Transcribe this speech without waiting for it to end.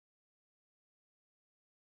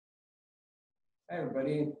Hi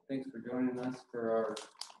everybody, thanks for joining us for our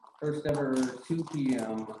first ever 2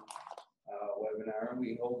 p.m. Webinar.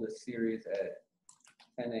 We hold this series at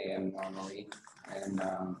 10 a.m. normally, and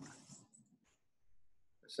for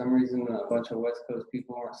some reason a bunch of West Coast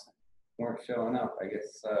people weren't showing up. I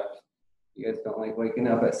guess you guys don't like waking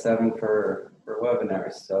up at 7 for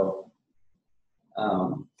webinars, so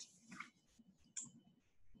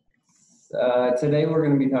today we're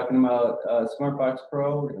going to be talking about SmartBox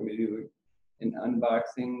Pro. We're going to be doing an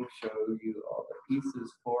unboxing, show you all the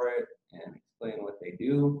pieces for it, and explain what they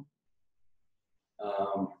do.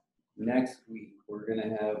 Next week, we're going to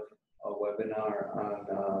have a webinar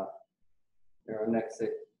on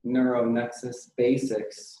NeuroNexus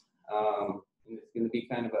basics. And it's going to be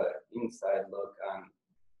kind of an inside look on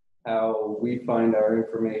how we find our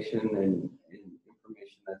information and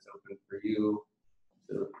information that's open for you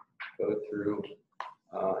to go through.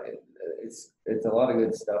 It's a lot of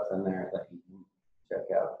good stuff in there that you can check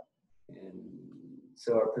out. And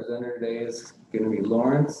so our presenter today is going to be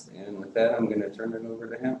Lawrence, and with that, I'm going to turn it over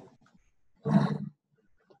to him.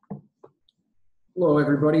 Hello,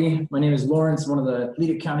 everybody. My name is Lawrence, one of the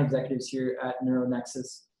lead account executives here at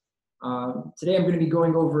NeuroNexus. Today, I'm going to be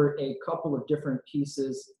going over a couple of different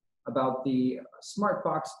pieces about the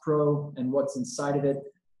SmartBox Pro and what's inside of it.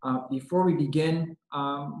 Before we begin,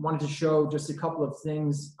 wanted to show just a couple of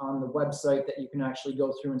things on the website that you can actually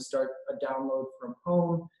go through and start a download from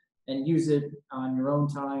home and use it on your own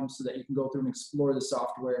time so that you can go through and explore the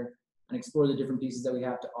software and explore the different pieces that we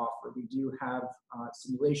have to offer. We do have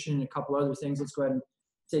simulation and a couple other things. Let's go ahead and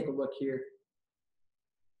take a look here.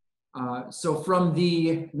 So from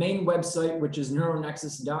the main website, which is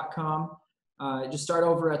neuronexus.com, just start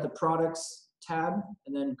over at the products tab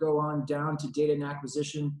and then go on down to data and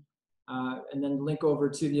acquisition and then link over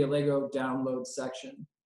to the Lego download section.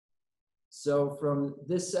 So from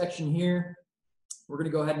this section here, we're going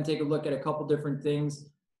to go ahead and take a look at a couple different things.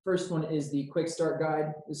 First one is the quick start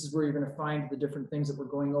guide. This is where you're going to find the different things that we're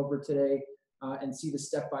going over today and see the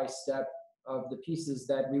step-by-step of the pieces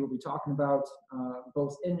that we will be talking about,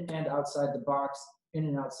 both in and outside the box, in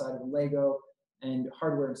and outside of Lego, and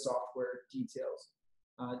hardware and software details.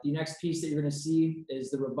 The next piece that you're going to see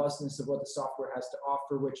is the robustness of what the software has to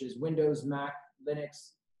offer, which is Windows, Mac,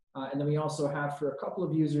 Linux, and then we also have, for a couple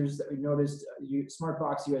of users that we noticed,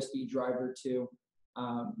 SmartBox USB driver too.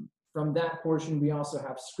 From that portion, we also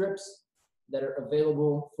have scripts that are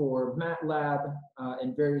available for MATLAB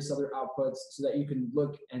and various other outputs so that you can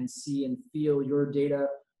look and see and feel your data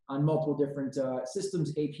on multiple different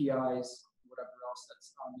systems, APIs, whatever else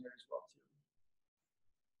that's on there as well too.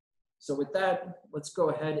 So with that, let's go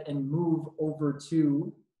ahead and move over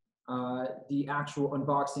to the actual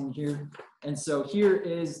unboxing here. And so here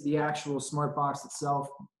is the actual SmartBox itself.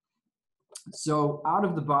 So out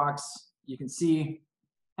of the box, you can see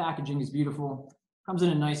packaging is beautiful. Comes in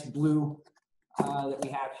a nice blue that we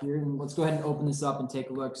have here. And let's go ahead and open this up and take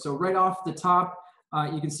a look. So right off the top,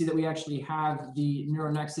 you can see that we actually have the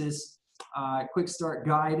NeuroNexus quick start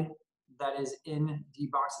guide that is in the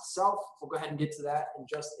box itself. We'll go ahead and get to that in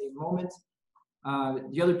just a moment.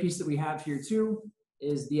 The other piece that we have here too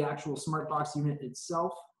is the actual SmartBox unit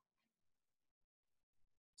itself.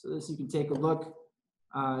 So this, you can take a look.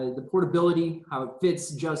 The portability, how it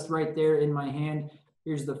fits just right there in my hand.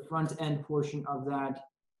 Here's the front end portion of that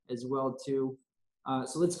as well too.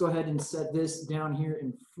 So let's go ahead and set this down here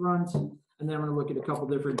in front, and then I'm going to look at a couple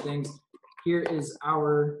different things. Here is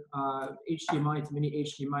our HDMI to mini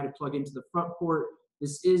HDMI to plug into the front port.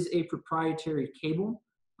 This is a proprietary cable.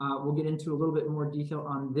 We'll get into a little bit more detail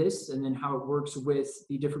on this and then how it works with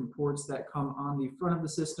the different ports that come on the front of the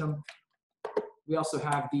system. We also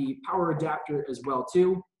have the power adapter as well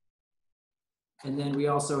too. And then we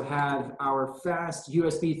also have our fast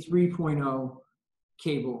USB 3.0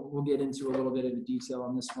 cable. We'll get into a little bit of the detail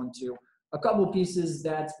on this one too. A couple pieces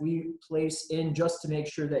that we place in just to make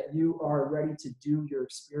sure that you are ready to do your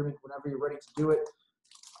experiment whenever you're ready to do it.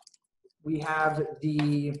 We have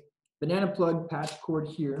the banana plug patch cord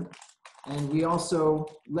here, and we also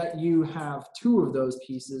let you have 2 of those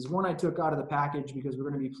pieces. One I took out of the package because we're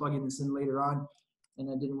going to be plugging this in later on, and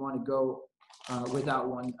I didn't want to go without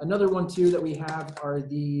one. Another one too that we have are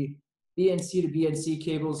the BNC to BNC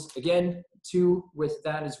cables. Again, 2 with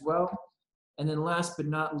that as well. And then last but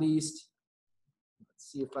not least,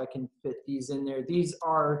 let's see if I can fit these in there. These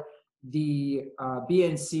are the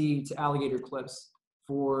BNC to alligator clips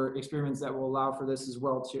for experiments that will allow for this as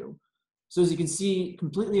well too. So as you can see,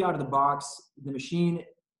 completely out of the box, the machine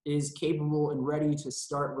is capable and ready to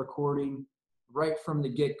start recording right from the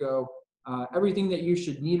get-go. Everything that you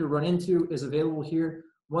should need or run into is available here.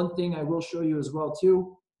 One thing I will show you as well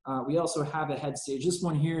too We also have a head stage. This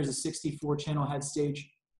one here is a 64 channel head stage,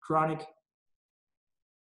 chronic.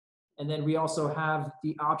 And then we also have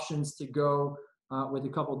the options to go with a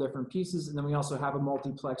couple different pieces. And then we also have a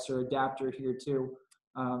multiplexer adapter here too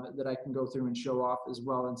that I can go through and show off as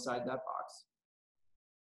well inside that box.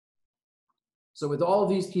 So with all of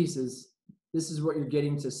these pieces, this is what you're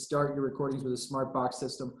getting to start your recordings with a SmartBox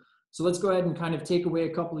system. So let's go ahead and kind of take away a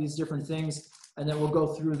couple of these different things, and then we'll go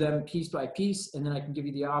through them piece by piece, and then I can give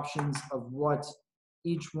you the options of what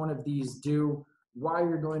each one of these do, why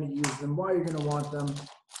you're going to use them, why you're going to want them,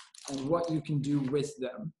 and what you can do with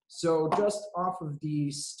them. So just off of the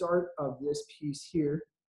start of this piece here,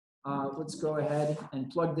 let's go ahead and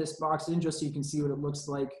plug this box in just so you can see what it looks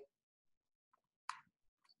like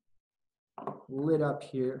lit up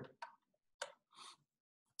here.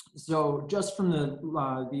 So just from the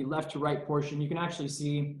left to right portion, you can actually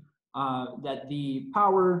see that the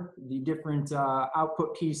power, the different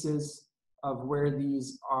output pieces of where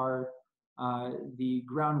these are, the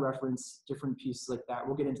ground reference, different pieces like that.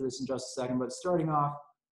 We'll get into this in just a second, but starting off,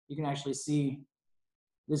 you can actually see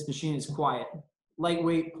this machine is quiet.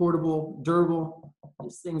 Lightweight, portable, durable.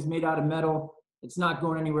 This thing's made out of metal. It's not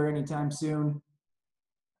going anywhere anytime soon.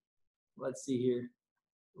 Let's see here.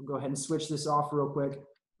 We'll go ahead and switch this off real quick.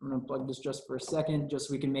 I'm going to unplug this just for a second, just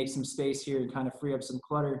so we can make some space here and kind of free up some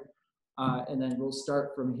clutter. And then we'll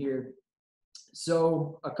start from here.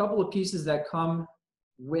 So a couple of pieces that come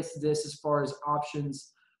with this as far as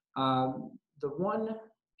options. The one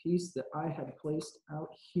piece that I had placed out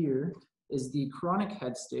here is the chronic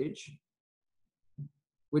head stage,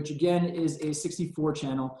 which again is a 64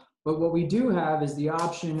 channel. But what we do have is the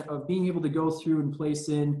option of being able to go through and place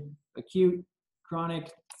in acute,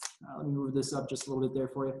 chronic. Let me move this up just a little bit there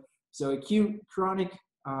for you. So acute, chronic,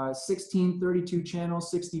 16, 32 channel,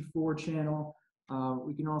 64 channel.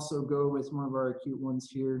 We can also go with one of our acute ones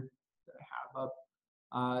here that I have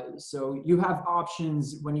up. So you have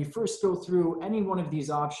options. When you first go through any one of these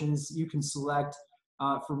options, you can select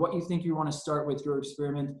for what you think you want to start with your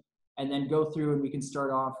experiment, and then go through and we can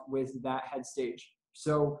start off with that head stage.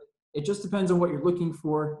 So it just depends on what you're looking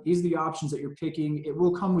for. These are the options that you're picking. It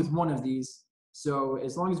will come with one of these. So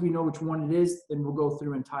as long as we know which one it is, then we'll go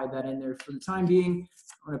through and tie that in there. For the time being,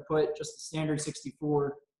 I'm going to put just the standard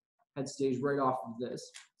 64 head stage right off of this.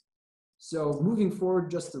 So moving forward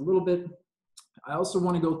just a little bit, I also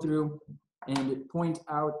want to go through and point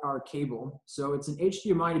out our cable. So it's an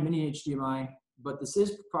HDMI to mini HDMI, but this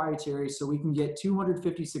is proprietary, so we can get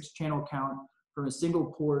 256 channel count from a single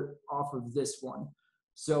port off of this one.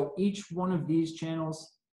 So each one of these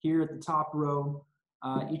channels here at the top row,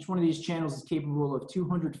 each one of these channels is capable of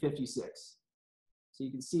 256. So you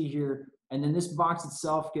can see here, and then this box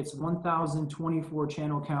itself gets 1024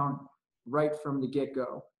 channel count right from the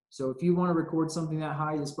get-go. So if you want to record something that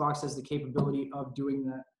high, this box has the capability of doing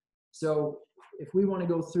that. So if we want to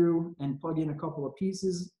go through and plug in a couple of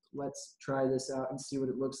pieces, let's try this out and see what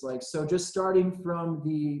it looks like. So just starting from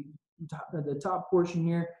the top portion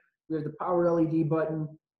here, we have the power LED button,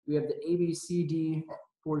 we have the ABCD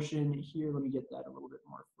portion here. Let me get that a little bit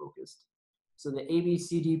more focused. So the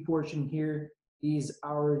ABCD portion here, these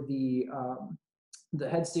are the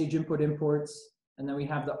head stage input imports. And then we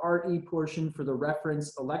have the RE portion for the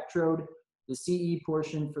reference electrode, the CE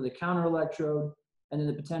portion for the counter electrode, and then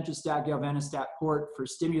the potential stat galvanostat port for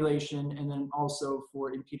stimulation, and then also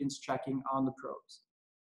for impedance checking on the probes.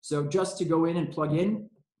 So just to go in and plug in,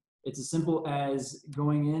 it's as simple as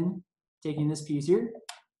going in, taking this piece here,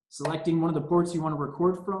 selecting one of the ports you want to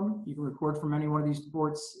record from. You can record from any one of these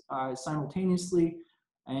ports simultaneously,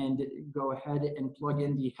 and go ahead and plug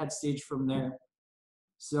in the head stage from there.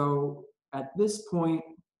 So at this point,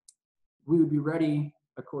 we would be ready.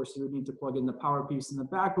 Of course, you would need to plug in the power piece in the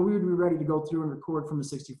back, but we would be ready to go through and record from the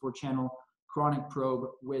 64 channel chronic probe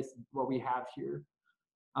with what we have here.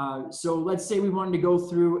 So let's say we wanted to go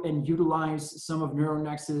through and utilize some of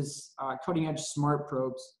NeuroNex's cutting edge smart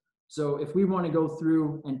probes. So if we want to go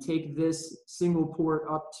through and take this single port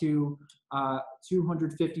up to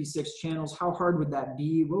 256 channels, how hard would that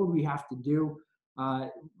be? What would we have to do?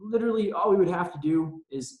 Literally all we would have to do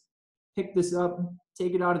is pick this up,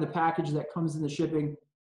 take it out of the package that comes in the shipping,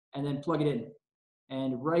 and then plug it in.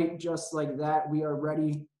 And right just like that, we are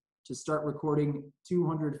ready to start recording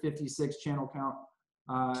 256 channel count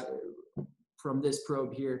from this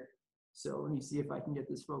probe here. So let me see if I can get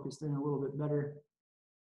this focused in a little bit better.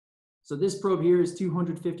 So this probe here is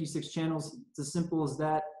 256 channels. It's as simple as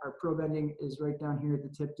that. Our probe ending is right down here at the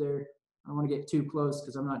tip there. I don't want to get too close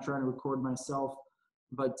because I'm not trying to record myself,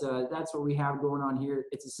 but that's what we have going on here.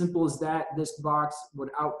 It's as simple as that. This box would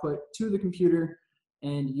output to the computer,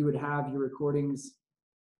 and you would have your recordings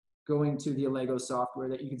going to the Allego software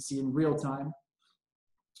that you can see in real time.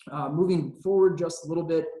 Moving forward just a little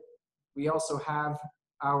bit, we also have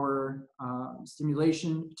our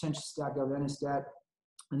stimulation, potential stat, galvanostat,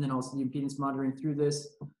 and then also the impedance monitoring through this.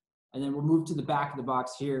 And then we'll move to the back of the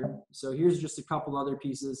box here. So here's just a couple other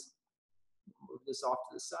pieces. Move this off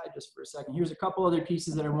to the side just for a second. Here's a couple other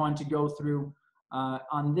pieces that I wanted to go through.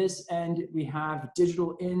 On this end, we have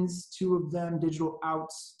digital ins, 2 of them, digital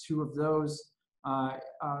outs, 2 of those,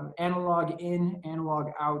 analog in,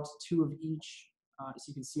 analog out, 2 of each, so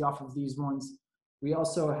you can see off of these ones. We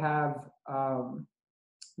also have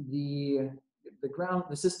the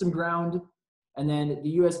system ground, and then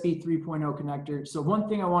the USB 3.0 connector. So one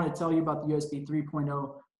thing I want to tell you about the USB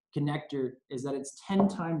 3.0 connector is that it's 10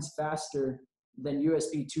 times faster than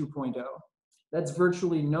USB 2.0. That's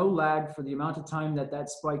virtually no lag for the amount of time that that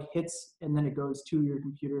spike hits, and then it goes to your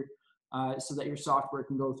computer so that your software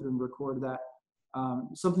can go through and record that.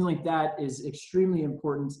 Something like that is extremely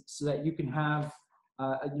important so that you can have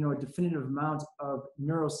a definitive amount of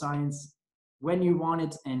neuroscience when you want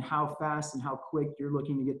it and how fast and how quick you're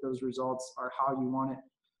looking to get those results or how you want it.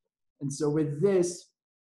 And so with this,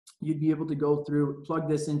 you'd be able to go through, plug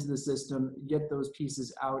this into the system, get those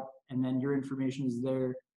pieces out, and then your information is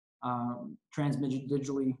there, transmitted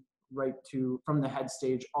digitally right to, from the head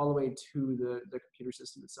stage all the way to the computer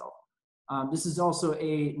system itself. This is also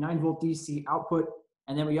a 9-volt DC output.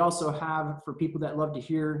 And then we also have, for people that love to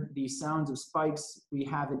hear the sounds of spikes, we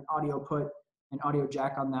have an audio put, an audio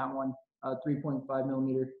jack on that one, 3.5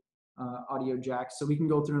 millimeter audio jack. So we can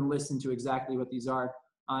go through and listen to exactly what these are.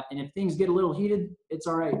 And if things get a little heated, it's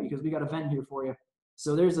all right because we got a vent here for you.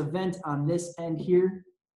 So there's a vent on this end here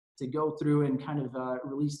to go through and kind of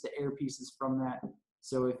release the air pieces from that.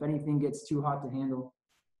 So if anything gets too hot to handle,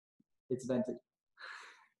 it's vented.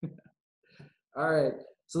 All right,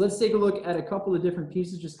 so let's take a look at a couple of different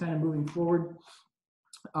pieces, just kind of moving forward.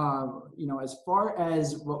 As far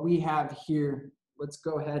as what we have here, let's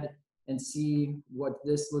go ahead and see what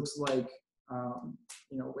this looks like,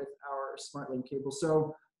 with our Smartlink cable.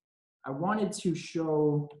 So I wanted to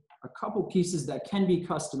show a couple pieces that can be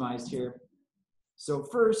customized here. So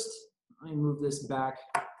first, let me move this back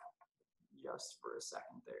just for a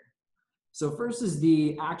second there. So first is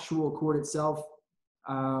the actual cord itself.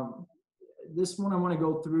 This one I want to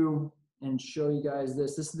go through and show you guys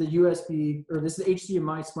this. This is the USB, or this is the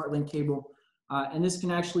HDMI Smartlink cable. And this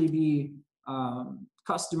can actually be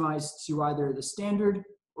customized to either the standard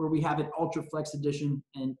or we have an Ultra Flex edition.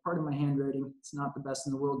 And part of my handwriting, it's not the best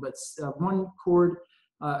in the world, but one cord,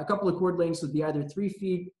 a couple of cord lengths would be either 3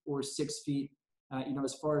 feet or 6 feet,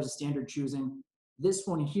 as far as the standard choosing. This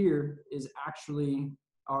one here is actually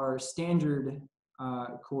our standard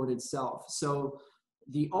cord itself. So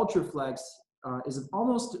the Ultra Flex is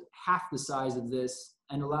almost half the size of this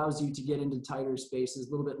and allows you to get into tighter spaces,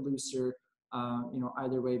 a little bit looser,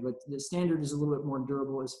 either way. But the standard is a little bit more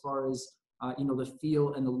durable as far as, the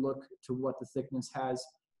feel and the look to what the thickness has.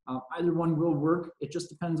 Either one will work. It just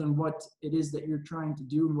depends on what it is that you're trying to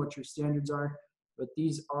do and what your standards are. But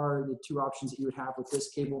these are the 2 options that you would have with this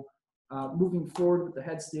cable. Moving forward with the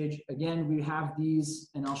head stage, again, we have these,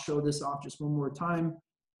 and I'll show this off just one more time.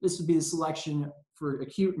 This would be the selection for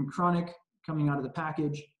acute and chronic coming out of the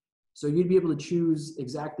package. So you'd be able to choose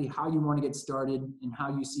exactly how you want to get started and how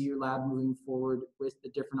you see your lab moving forward with the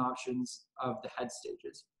different options of the head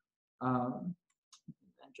stages. And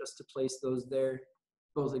just to place those there,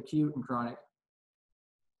 both acute and chronic.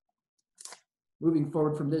 Moving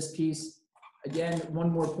forward from this piece, again, one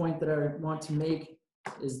more point that I want to make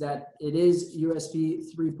is that it is USB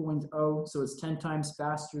 3.0, so it's 10 times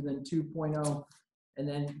faster than 2.0. And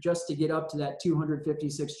then just to get up to that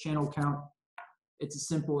 256 channel count, it's as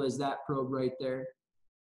simple as that probe right there.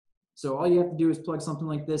 So all you have to do is plug something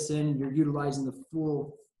like this in, and you're utilizing the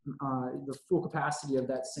full capacity of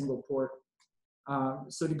that single port.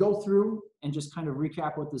 So to go through and just kind of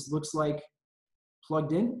recap what this looks like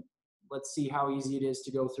plugged in, let's see how easy it is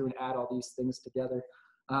to go through and add all these things together.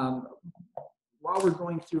 While we're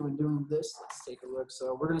going through and doing this, let's take a look.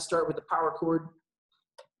 So we're going to start with the power cord,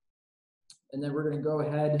 and then we're going to go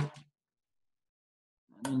ahead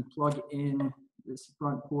and then plug in this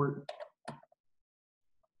front port.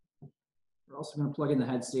 We're also going to plug in the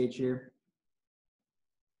head stage here.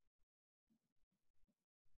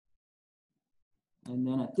 And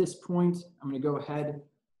then at this point, I'm going to go ahead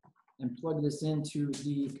and plug this into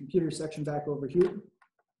the computer section back over here.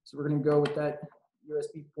 So we're going to go with that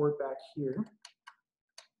USB port back here.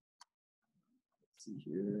 Let's see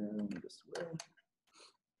here, this way.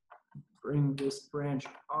 Bring this branch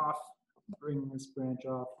off, bring this branch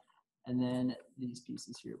off, and then these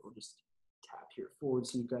pieces here, we'll just tap here forward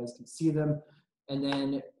so you guys can see them. And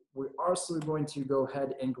then we're also going to go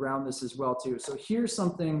ahead and ground this as well too. So here's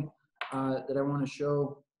something that I want to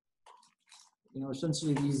show. You know,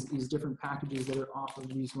 essentially these different packages that are off of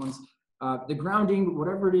these ones. The grounding,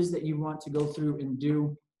 whatever it is that you want to go through and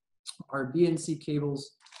do, our BNC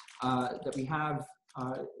cables that we have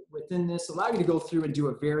within this allow you to go through and do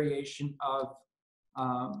a variation of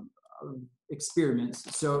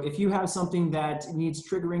experiments. So if you have something that needs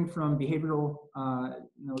triggering from behavioral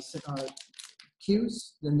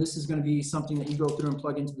cues, then this is going to be something that you go through and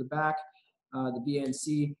plug into the back, the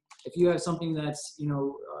BNC. If you have something that's, you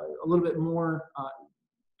know, a little bit more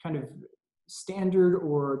kind of standard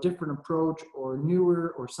or different approach or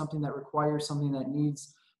newer, or something that requires something that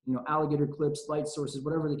needs, you know, alligator clips, light sources,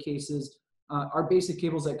 whatever the case is, our basic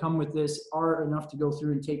cables that come with this are enough to go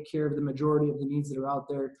through and take care of the majority of the needs that are out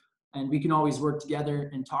there. And we can always work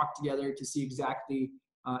together and talk together to see exactly,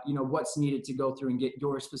 you know, what's needed to go through and get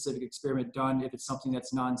your specific experiment done if it's something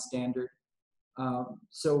that's non-standard.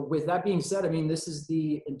 So with that being said, I mean, this is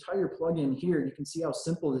the entire plugin here. You can see how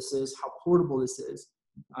simple this is, how portable this is.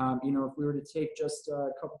 You know, if we were to take just a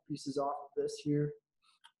couple pieces off of this here.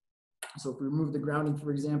 So if we remove the grounding,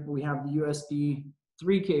 for example, we have the USB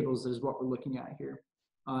 3 cables is what we're looking at here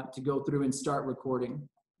to go through and start recording.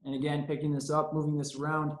 And again, picking this up, moving this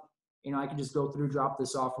around, you know, I can just go through, drop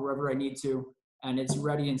this off wherever I need to, and it's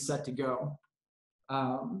ready and set to go.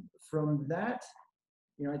 From that,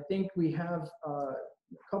 you know, I think we have a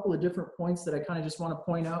couple of different points that I kind of just want to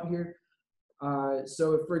point out here.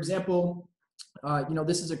 So for example, you know,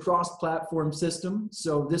 this is a cross-platform system.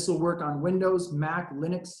 So this will work on Windows, Mac,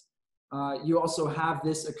 Linux. You also have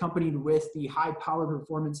this accompanied with the high power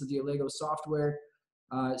performance of the Allego software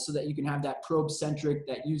so that you can have that probe-centric,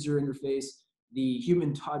 that user interface, the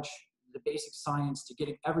human touch, the basic science to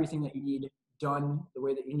getting everything that you need done the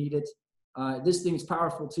way that you need it. This thing is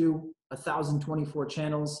powerful too, 1,024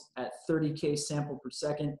 channels at 30K sample per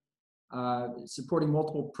second, supporting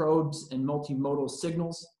multiple probes and multimodal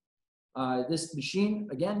signals. This machine,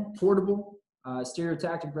 again, portable,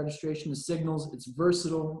 stereotactic registration of signals. It's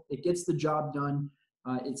versatile. It gets the job done.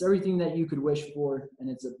 It's everything that you could wish for, and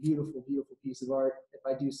it's a beautiful, beautiful piece of art, if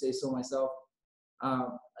I do say so myself.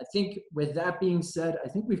 I think with that being said, I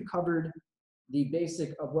think we've covered the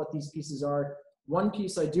basic of what these pieces are. One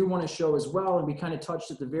piece I do want to show as well, and we kind of touched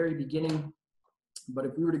at the very beginning, but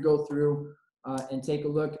if we were to go through and take a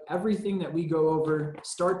look, everything that we go over,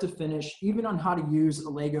 start to finish, even on how to use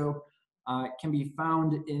Allego, can be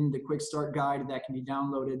found in the quick start guide that can be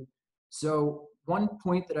downloaded. So one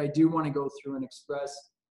point that I do want to go through and express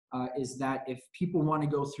is that if people want to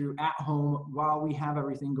go through at home while we have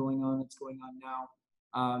everything going on that's going on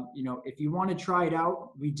now, you know, if you want to try it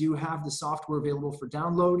out, we do have the software available for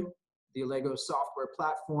download, the Allego software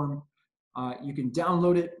platform. You can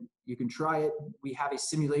download it, you can try it. We have a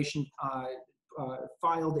simulation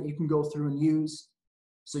file that you can go through and use.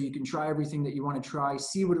 So you can try everything that you want to try,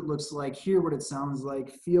 see what it looks like, hear what it sounds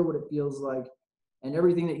like, feel what it feels like, and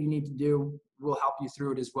everything that you need to do will help you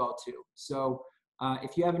through it as well too. So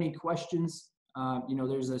if you have any questions, you know,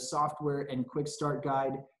 there's a software and quick start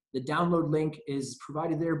guide. The download link is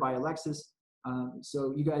provided there by Alexis.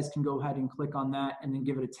 So you guys can go ahead and click on that and then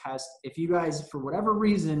give it a test. If you guys, for whatever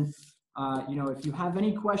reason, you know, if you have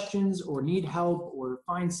any questions or need help or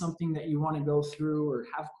find something that you want to go through or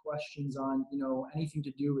have questions on, you know, anything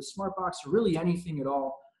to do with SmartBox or really anything at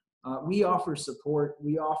all, we offer support.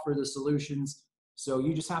 We offer the solutions. So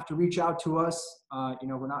you just have to reach out to us. You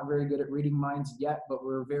know, we're not very good at reading minds yet, but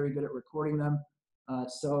we're very good at recording them.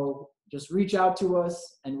 So just reach out to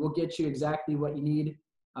us and we'll get you exactly what you need.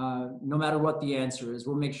 No matter what the answer is,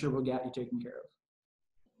 we'll make sure we'll get you taken care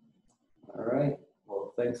of. All right.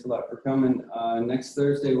 Well, thanks a lot for coming. Next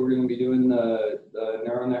Thursday, we're going to be doing the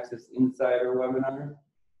NeuroNexus Insider webinar.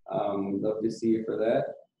 Love to see you for that.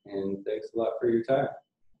 And thanks a lot for your time.